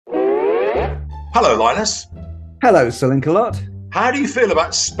Hello, Linus. Hello, Sir Linkalot. How do you feel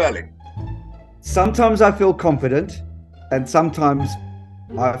about spelling? Sometimes I feel confident, and sometimes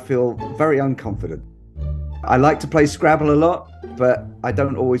I feel very unconfident. I like to play Scrabble a lot, but I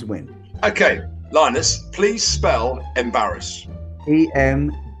don't always win. Okay, Linus, please spell embarrass.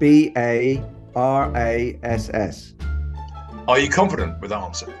 Embarrass. Are you confident with the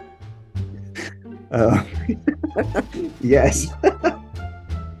answer? Yes.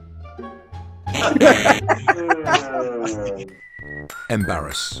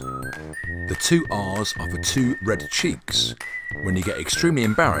 Embarrass. The two R's are for two red cheeks when you get extremely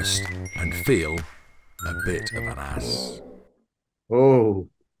embarrassed and feel a bit of an ass. Oh,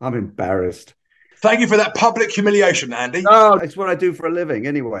 I'm embarrassed. Thank you for that public humiliation, Andy. Oh, it's what I do for a living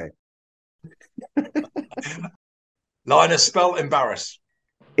anyway. Linus, spell embarrass.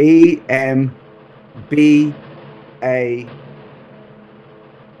 Embarrass.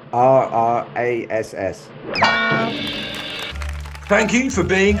 Thank you for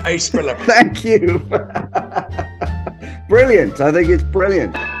being a Spellebrity. Thank you. Brilliant. I think it's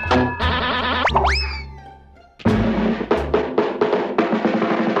brilliant.